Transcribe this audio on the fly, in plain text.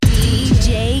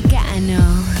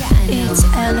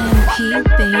Key,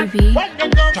 baby.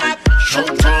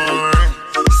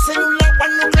 Celular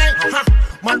cuando cae,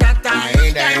 mátate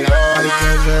ahí de loca. Ay,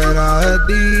 ¿qué será de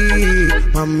ti?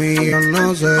 Mami, yo no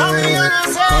sé.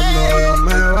 Cuando yo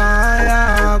me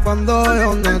vaya, cuando yo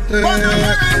no esté.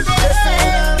 ¿Qué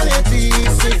será de ti?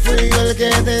 Si fui yo el que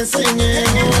te enseñé.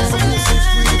 Si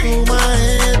fui tu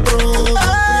maestro, tu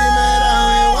primera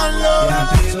vez. Y a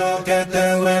ti lo que te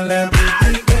duele,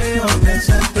 pretty, que yo te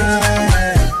senté.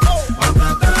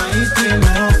 Matadita y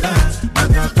loca,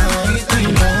 matadita y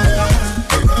loca.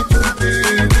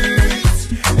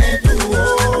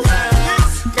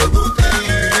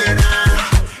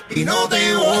 Y no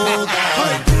te botas.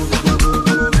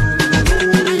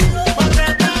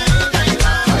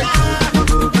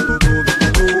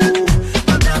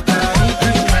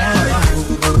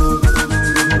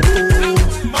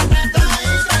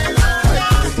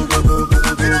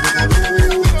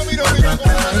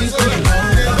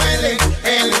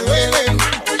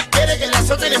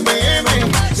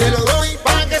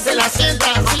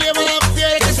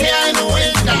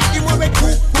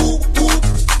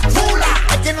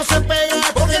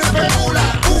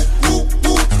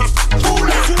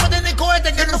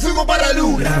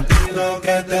 Lo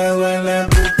que te duele,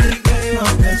 pretty, que yo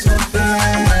te solté.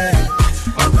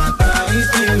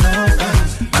 Matadita y loca,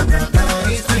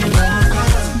 matadita y loca.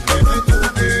 Que no es tu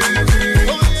baby,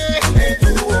 es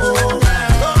tu boca.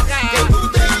 Que tú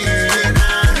te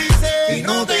llenas y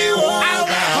no te botas.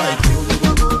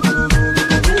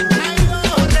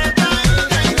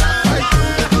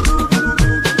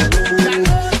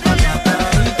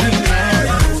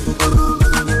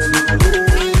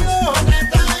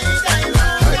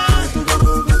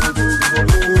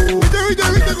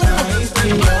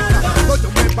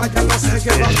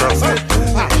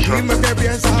 Dime qué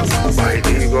piensas hacer.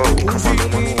 Digo,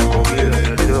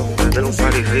 tener un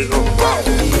party rico. Y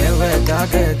es verdad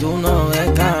que tú no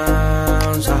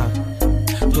descansas.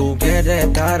 Tú quieres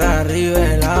estar arriba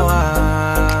en la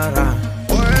barra.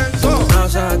 Tu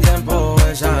pasatiempo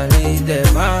es salir de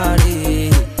party.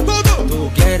 Tú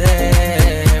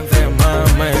quieres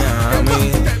enfermarme a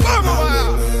mí.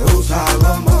 Me gusta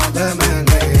como te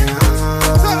menea,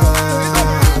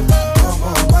 como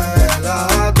mueve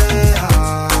la teja.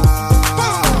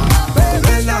 Pero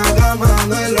en la cama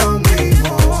no es lo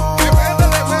mismo.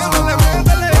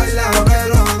 Baila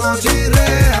pero no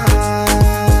chirrea.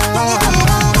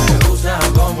 Me gusta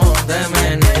cómo te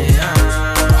menea,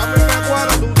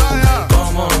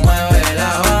 cómo mueve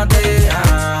la batea.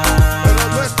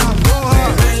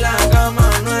 Pero en la cama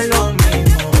no es lo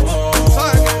mismo.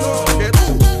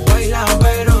 Baila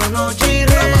pero no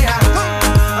chirrea.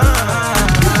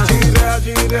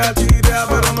 Chirrea,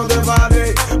 pero no te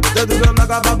pares. Te tiro una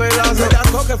capa pedazo. Ya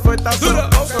coge fuetazo,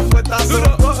 coge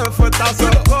fuetazo, coge fuetazo,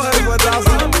 coge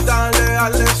fuetazo.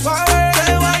 Dale suave.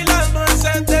 Que bailando en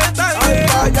ese detalle. Ay,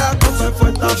 vaya, coge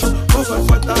fuetazo, coge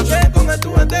fuetazo. Que con el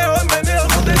tubeteo el meneo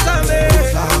no te sale.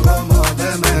 Gusta como te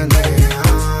menea,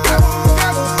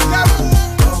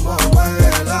 como mueve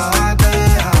la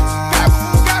batea.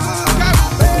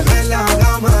 Pero en la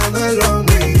cama no es lo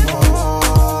mismo.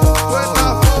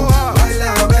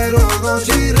 Baila pero no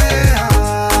chirrea.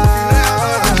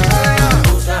 Me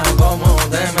gusta cómo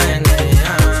te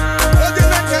menea,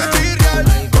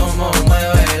 ay, cómo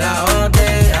mueve la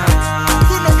batea.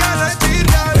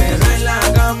 Pero en la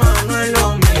cama no es lo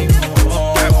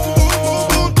mismo.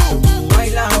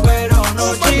 Baila pero no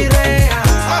chirrea.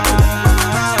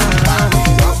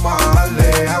 Vamos a darle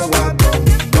agua,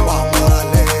 vamos a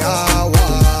darle agua.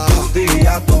 Un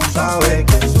día tú sabes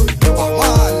que soy yo. Vamos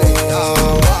a darle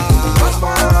agua, vamos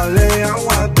a darle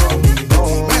agua,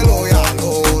 dímelo y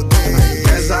alote.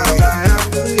 Esa caja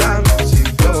tuya no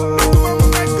sirvió.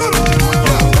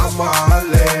 Vamos a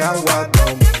darle agua,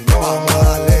 vamos a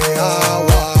darle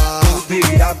agua. Un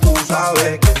día tú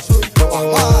sabes que soy yo.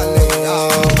 Vamos a darle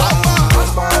agua,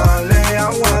 vamos a darle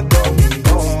agua,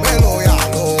 dímelo y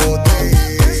alote.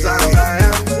 Esa caja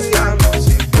tuya no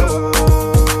sirvió.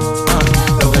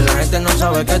 Lo que la gente no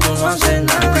sabe es que tú no haces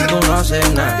nada, tú no haces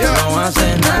nada, tú no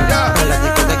haces nada. En la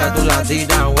discoteca tú la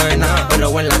tiras buena,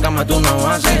 pero en la cama tú no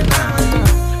haces nada.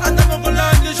 Andamos con la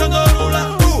gente y yo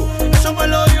dorula, eso me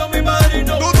lo dio mi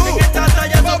padrino. En esta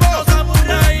talla somos unos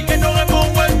samuráis que nos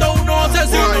hemos vuelto unos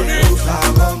asesinos. Me gusta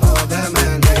como te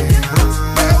menea,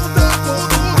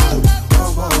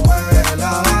 como mueve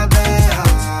la batea.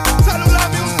 Pero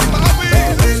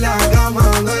en la cama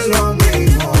no es lo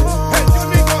mismo.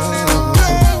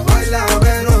 Baila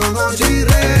pero no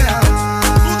chirrea.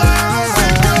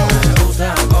 Me gusta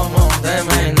cómo te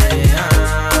menea,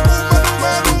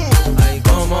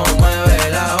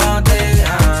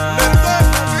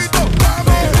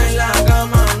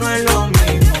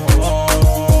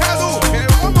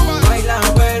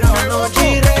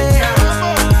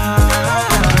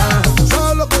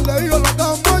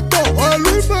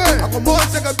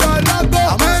 relato.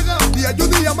 Amega, día yo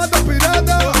día mata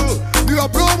pirata. Diga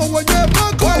promo, güey,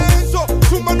 Paco. Eso,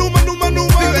 su menú.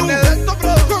 Benedetto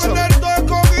de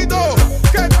coquito.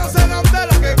 Que no se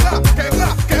candela,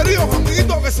 que río,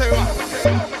 amiguito, que se va.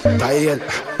 Taller,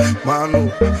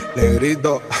 Manu,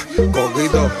 Negrito,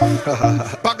 Coquito.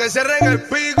 Pa' que se regue el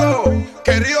pico,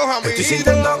 queridos amiguitos. Estoy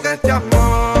sintiendo que este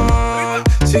amor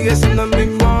sigue siendo el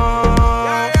mismo.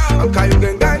 Aunque hay un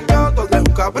engaño, todo es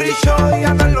un capricho y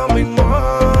ya no es lo mismo.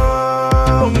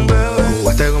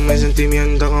 Jugaste con mis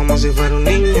sentimientos como si fuera un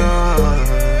niño.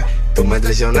 Tú me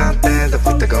traicionaste, te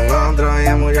fuiste con otro y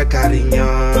ya murió el cariño.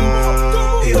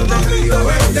 Y yo te digo,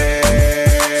 vente,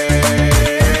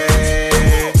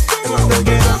 que no te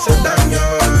quiero hacer daño.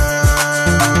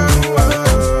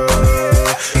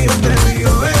 Y yo te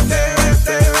digo, vente,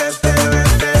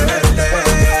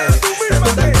 que no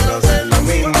te quiero hacer lo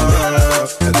mismo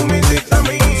que tú me hiciste a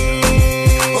mí.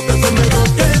 Porque tú me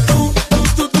gustas tú,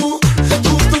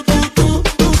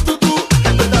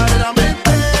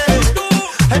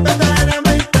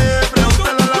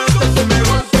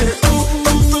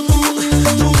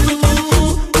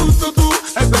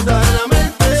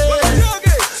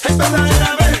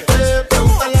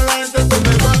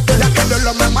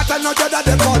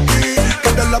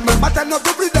 no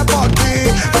sufrí de por ti.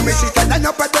 Tú me hiciste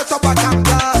daño, pero eso va a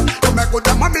cambiar. No me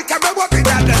gusta, mami, que me voy a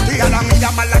olvidar de ti. A la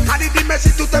mía, mala cara y dime si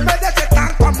tú te mereces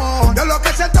tanto amor. Yo lo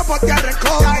que siento por ti es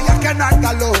rencor. Y es que no hay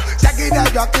calor. Seguiré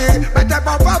yo aquí. Vete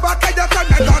por favor, que yo soy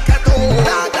mejor que tú.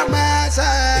 Nada me sé.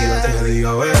 Y yo te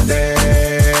digo, vete,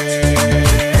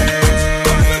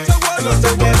 que no te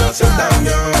quiero hacer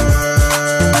daño.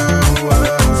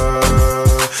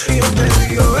 Y yo te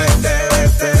digo, vete.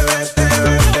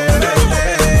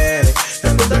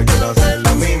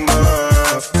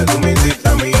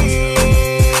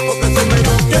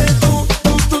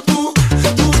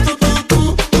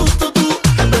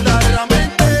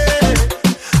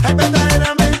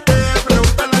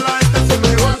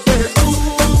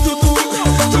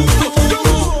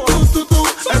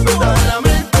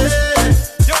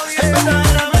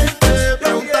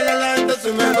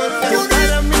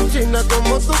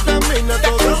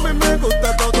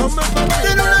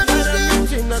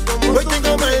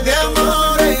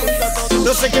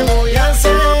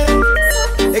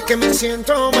 Que me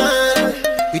siento mal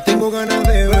y tengo ganas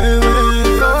de beber.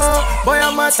 No, voy a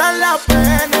matar la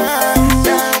pena.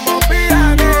 Seamos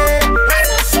piranes,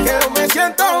 que no me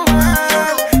siento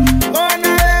mal. Tengo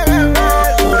ganas de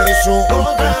beber. Por eso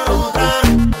otra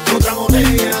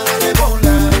botella, dale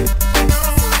bola.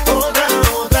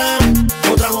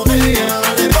 Otra botella,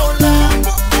 dale bola.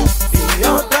 Y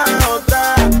otra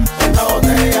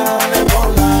botella, dale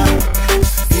bola.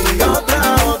 Y otra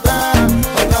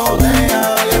botella,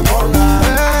 dale bola.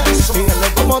 Síguele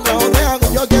como otra botella.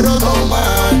 Yo quiero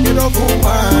tomar, quiero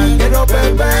fumar, quiero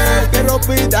beber, quiero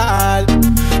pitar.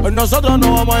 Hoy nosotros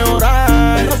no vamos a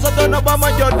llorar. Nosotros nos vamos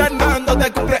a llorar dando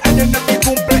de cumpleaños en mi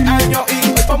cumpleaños. Y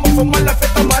hoy vamos a fumar la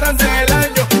fiesta más grande del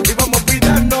año. Y vamos a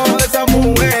pitarnos de esas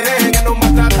mujeres que nos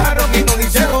maltrataron y nos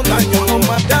hicieron daño. Nos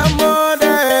matamos,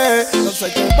 no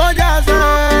sé qué voy a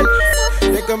hacer.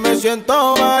 Es que me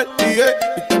siento mal y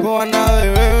tengo ganas de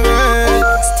beber.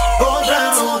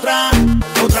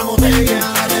 Otra botella,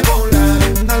 dale bola.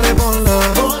 Dale bola.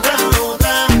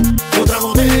 Otra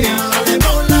botella, dale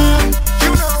bola.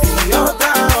 Y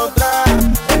otra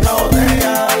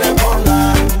botella, dale bola.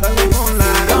 Dale bola.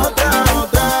 Y otra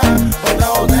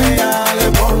botella, dale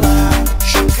bola.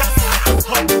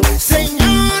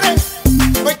 Señores,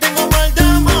 hoy tengo mal de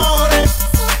amores.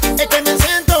 Es que me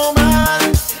siento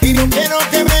mal y no quiero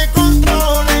que me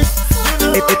controle.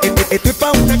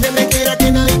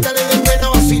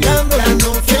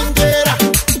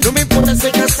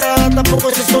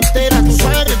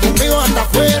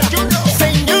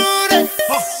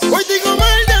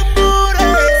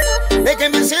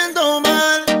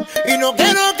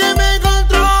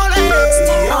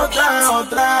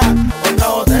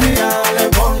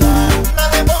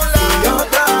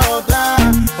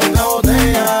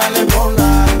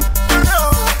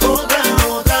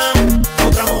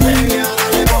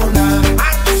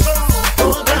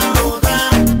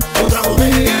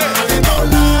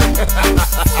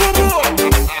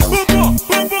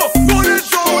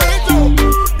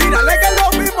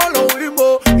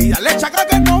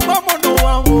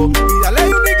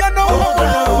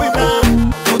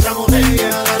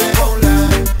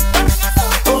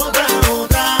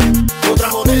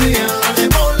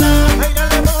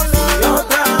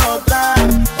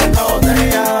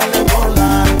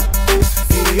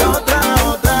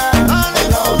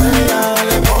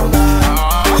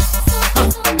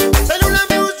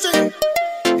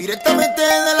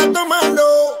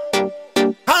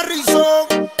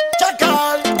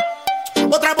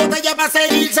 para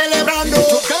seguir celebrando.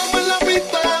 Tocamos en la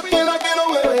pista, tú la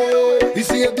quiero ver. Y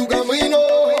sigue tu camino.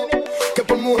 Que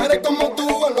por mujeres como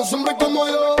tú, a los hombres como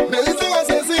yo, me dicen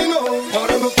asesino.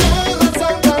 Ahora no quiero la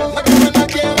santa, la que me la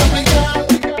quiero aplicar.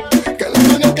 Que la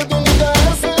sueña que tú nunca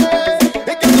haces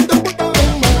es que tú te portas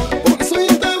bien mal. Por eso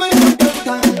yo te vengo a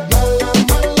cantar. Mala,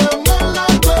 mala, mala,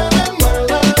 tú eres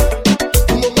mala.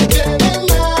 Tú no me quieres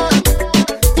nada.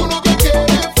 Tú lo que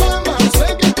quieres fama.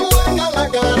 Sé que tú vengas la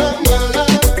cara mala.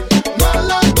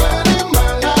 Mala, tú eres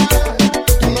mala.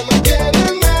 Tú no me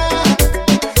quieres nada.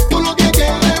 Tú lo que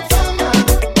quieres fama.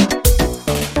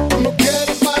 Tú no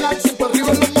quieres parar, siempre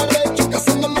arriba en los mal hechos,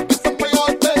 cazando los pisos pegados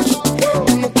al techo.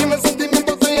 Tú no tienes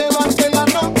sentimientos de llevarte la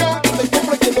roca, que te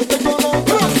compre que no te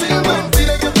conozco. Si es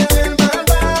mentira que tienes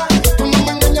maldad, tú no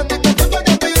me engañas, te cuento la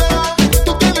cantidad.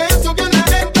 Tú tienes eso que la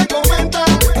gente comenta,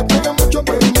 te pega mucho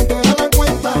pero no te da la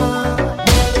cuenta.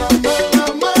 Mala, mala,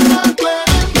 mala, tú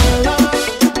eres mala.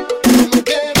 Tú no me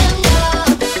quieres nada.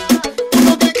 Tú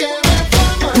lo que quieres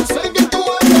fama. Sé que tú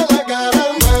andas la cara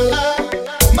mala.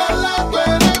 Mala, tú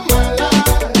eres mala.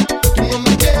 Tú no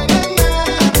me quieres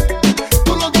nada.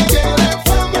 Tú lo que quieres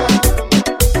fama.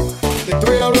 Te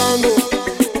estoy hablando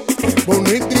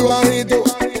bonito y bajito,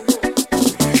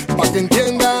 pa' que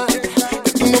entiendas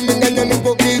que tú no me engañas ni un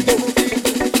poquito.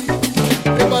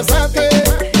 Te pasaste,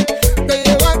 te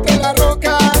llevaste la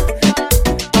roca.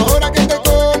 Ahora que te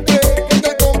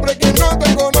compre que no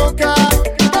te conozca.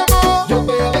 Vamos, yo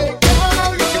te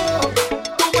descargo,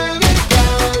 tú me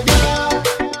descargas.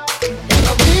 Pero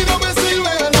a mí no me sirve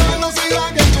a la velocidad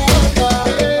que tú andas.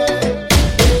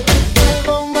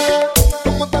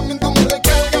 Como también tú me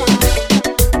descargas.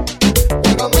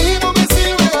 Pero a mí no me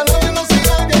sirve a la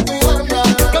velocidad que tú andas.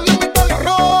 Dale metal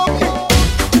rock,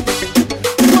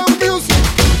 One Music,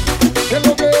 que es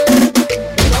lo que es.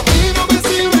 Pero a mí no me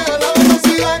sirve a la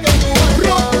velocidad que tú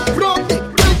andas. Rock,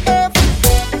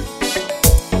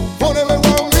 ponele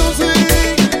One Music.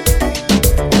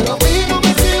 Pero a mí no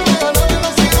me sirve a la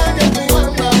velocidad que tú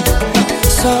andas.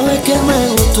 Sabes que me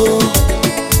gustó,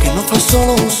 que no fue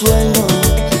solo un sueño,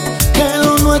 que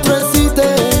lo nuestro existe,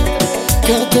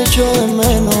 que te echo de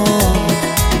menos.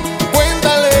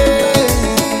 Cuéntale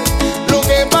lo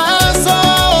que pasó.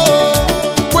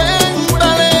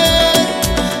 Cuéntale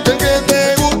que el que te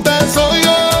gusta soy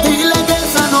yo. Dile que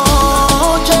esa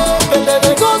noche que te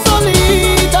dejó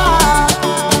solita,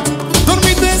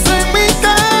 Dormiste en mi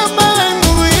cama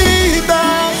desnudita.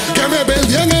 Que me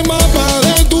perdí en el mapa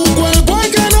de tu cuerpo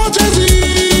aquella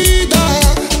nochecita.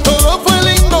 Todo fue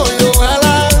lindo y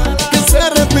ojalá que se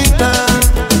repita.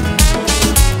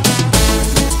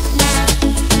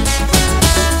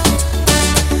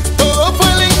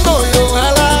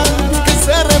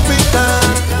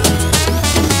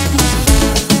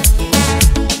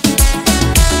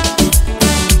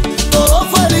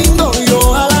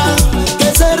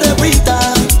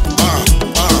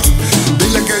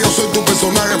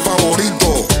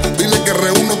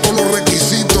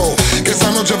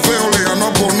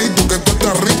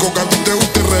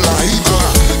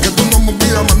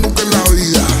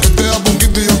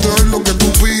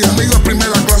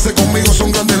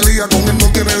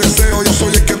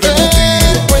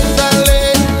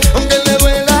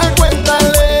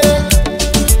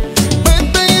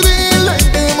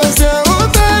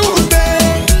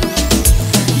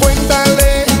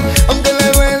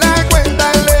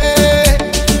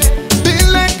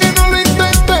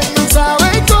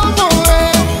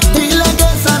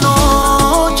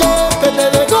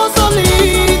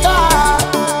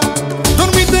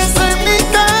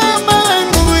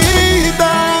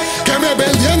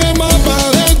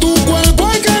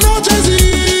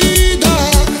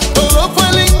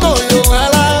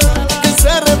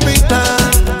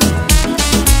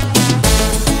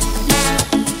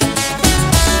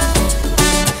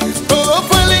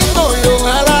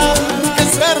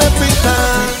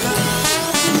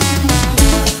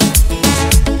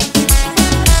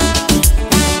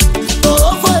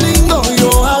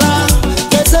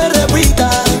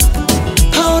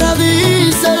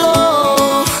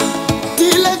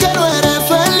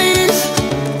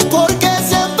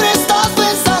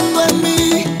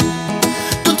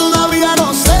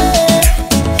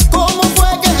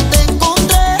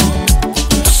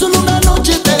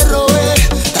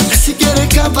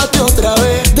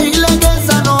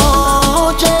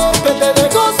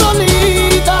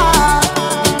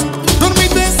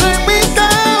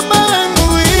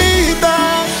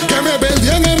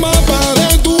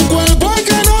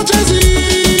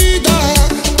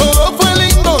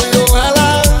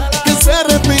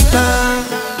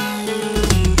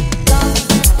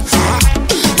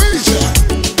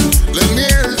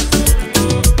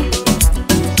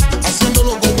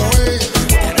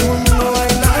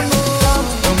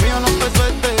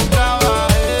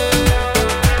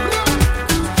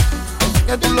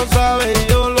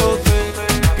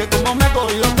 he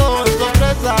cogido todo de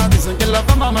sorpresa. Dicen que la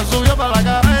fama me subió para la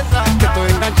cabeza, que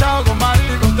estoy enganchado con Mari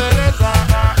y con Teresa,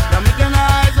 y a mí que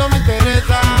nada de eso me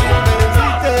interesa. Te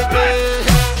dijiste que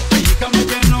dígame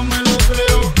que no me lo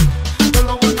creo, todo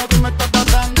lo bueno que me está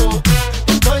pasando.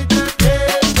 Estoy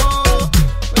despierto,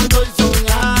 estoy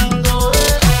soñando.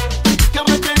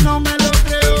 Dígame que no me lo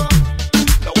creo,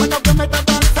 lo bueno que me está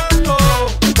pasando.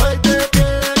 Estoy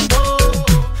despierto,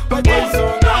 estoy soñando.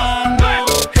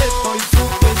 Estoy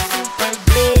súper, súper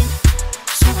bien,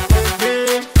 súper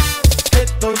bien.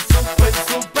 Estoy súper,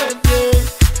 súper bien,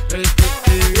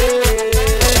 bien.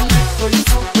 Estoy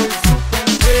súper, súper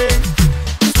bien,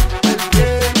 súper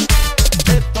bien.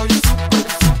 Estoy súper,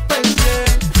 súper bien,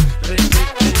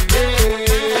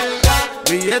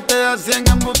 bien. Billete de 100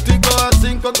 en bustico a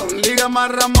 5, con liga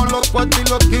amarramos los cuartos y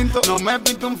los quintos. No me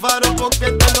pinto un faro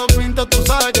porque te lo pinto, tú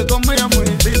sabes que conmigo es muy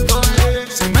distinto.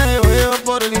 Si me llevo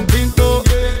por el instinto,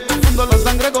 confundo la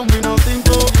sangre con vino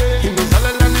tinto, y me sale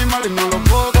el animal y no lo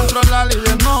puedo controlar, y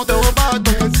de nuevo te voy pa'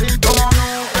 tu besito.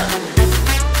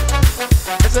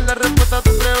 Esa es la respuesta a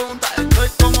tu pregunta, estoy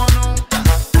como nunca.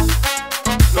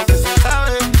 Lo que se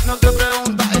sabe no se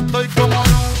pregunta, estoy como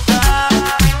nunca.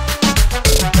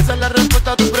 Esa es la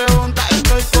respuesta a tu pregunta,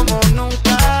 estoy como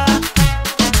nunca.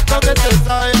 Lo que se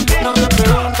sabe no se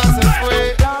pregunta, se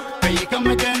fue.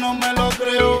 Pellícame que no me lo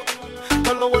creo,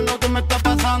 todo lo bueno que me está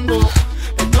pasando.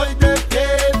 Estoy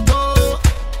despierto,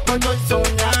 no estoy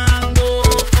soñando.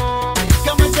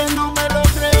 Pellícame que no me lo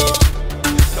creo,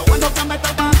 lo bueno que me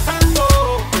está pasando.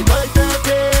 Estoy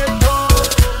despierto,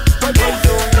 no estoy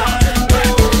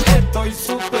soñando. Estoy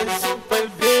súper, súper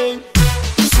bien,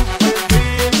 súper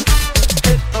bien.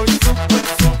 Estoy súper,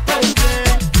 súper bien,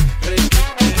 bien.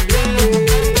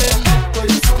 Estoy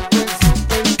súper,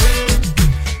 súper bien,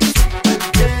 súper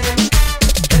bien.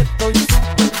 Estoy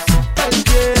súper, súper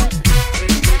bien,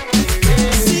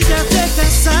 bien. Si ya te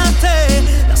cansaste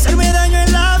de hacerme daño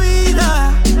en la vida,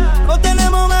 no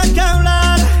tenemos más que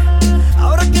hablar,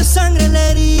 ahora que sangre en la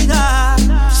herida.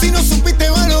 Si no supiste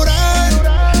valorar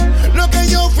lo que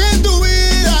yo fui en tu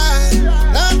vida,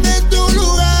 date tu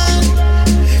lugar,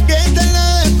 que esta es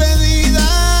la despedida.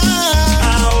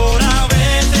 Ahora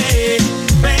vete,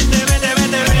 vete, vete,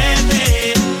 vete,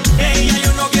 vete, que ya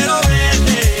yo no quiero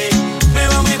verte, me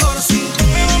va mejor sin ti.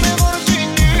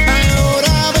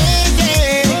 Ahora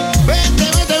vete, vete,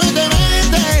 vete, vete,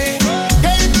 vete,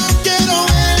 que no quiero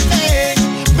verte,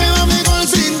 me va mejor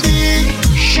sin ti.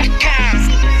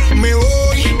 Me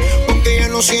voy, porque ya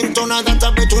no siento nada.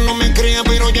 Tal vez tú no me creas,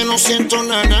 pero ya no siento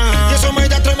nada. Y eso me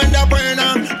da tremenda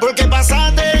pena, porque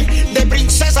pasaste de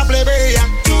princesa a plebeya.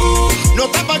 Tú no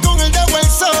tapas con el dedo el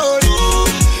sol,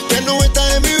 que no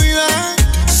estás en mi vida.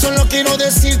 Solo quiero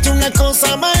decirte una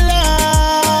cosa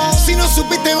mala. Si no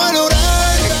supiste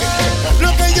valorar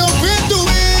lo que yo fui en tu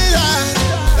vida,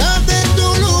 date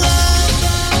tu lugar,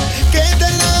 que esta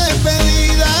es la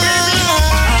despedida.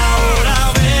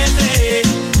 Ahora vete,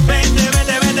 vete,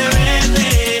 vete, vete, vete,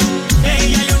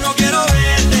 que ya yo no quiero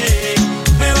verte,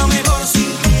 me va mejor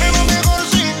sin ti.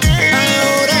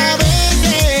 Ahora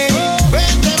vete,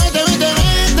 vete, vete, vete,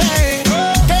 vete,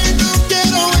 que no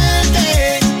quiero verte,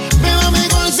 me va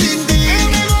mejor sin ti.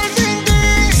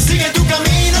 Sigue tu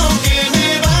camino, que me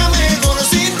va mejor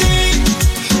sin ti.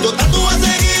 Total, tú vas a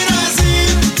seguir así,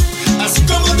 así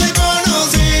como te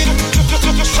conocí.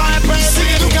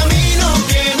 Sigue tu camino,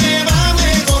 que me va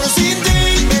mejor sin ti.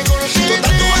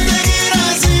 Total, tú vas a seguir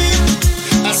así,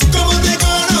 así como te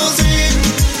conocí.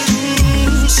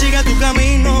 Sigue tu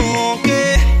camino, que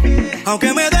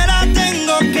aunque me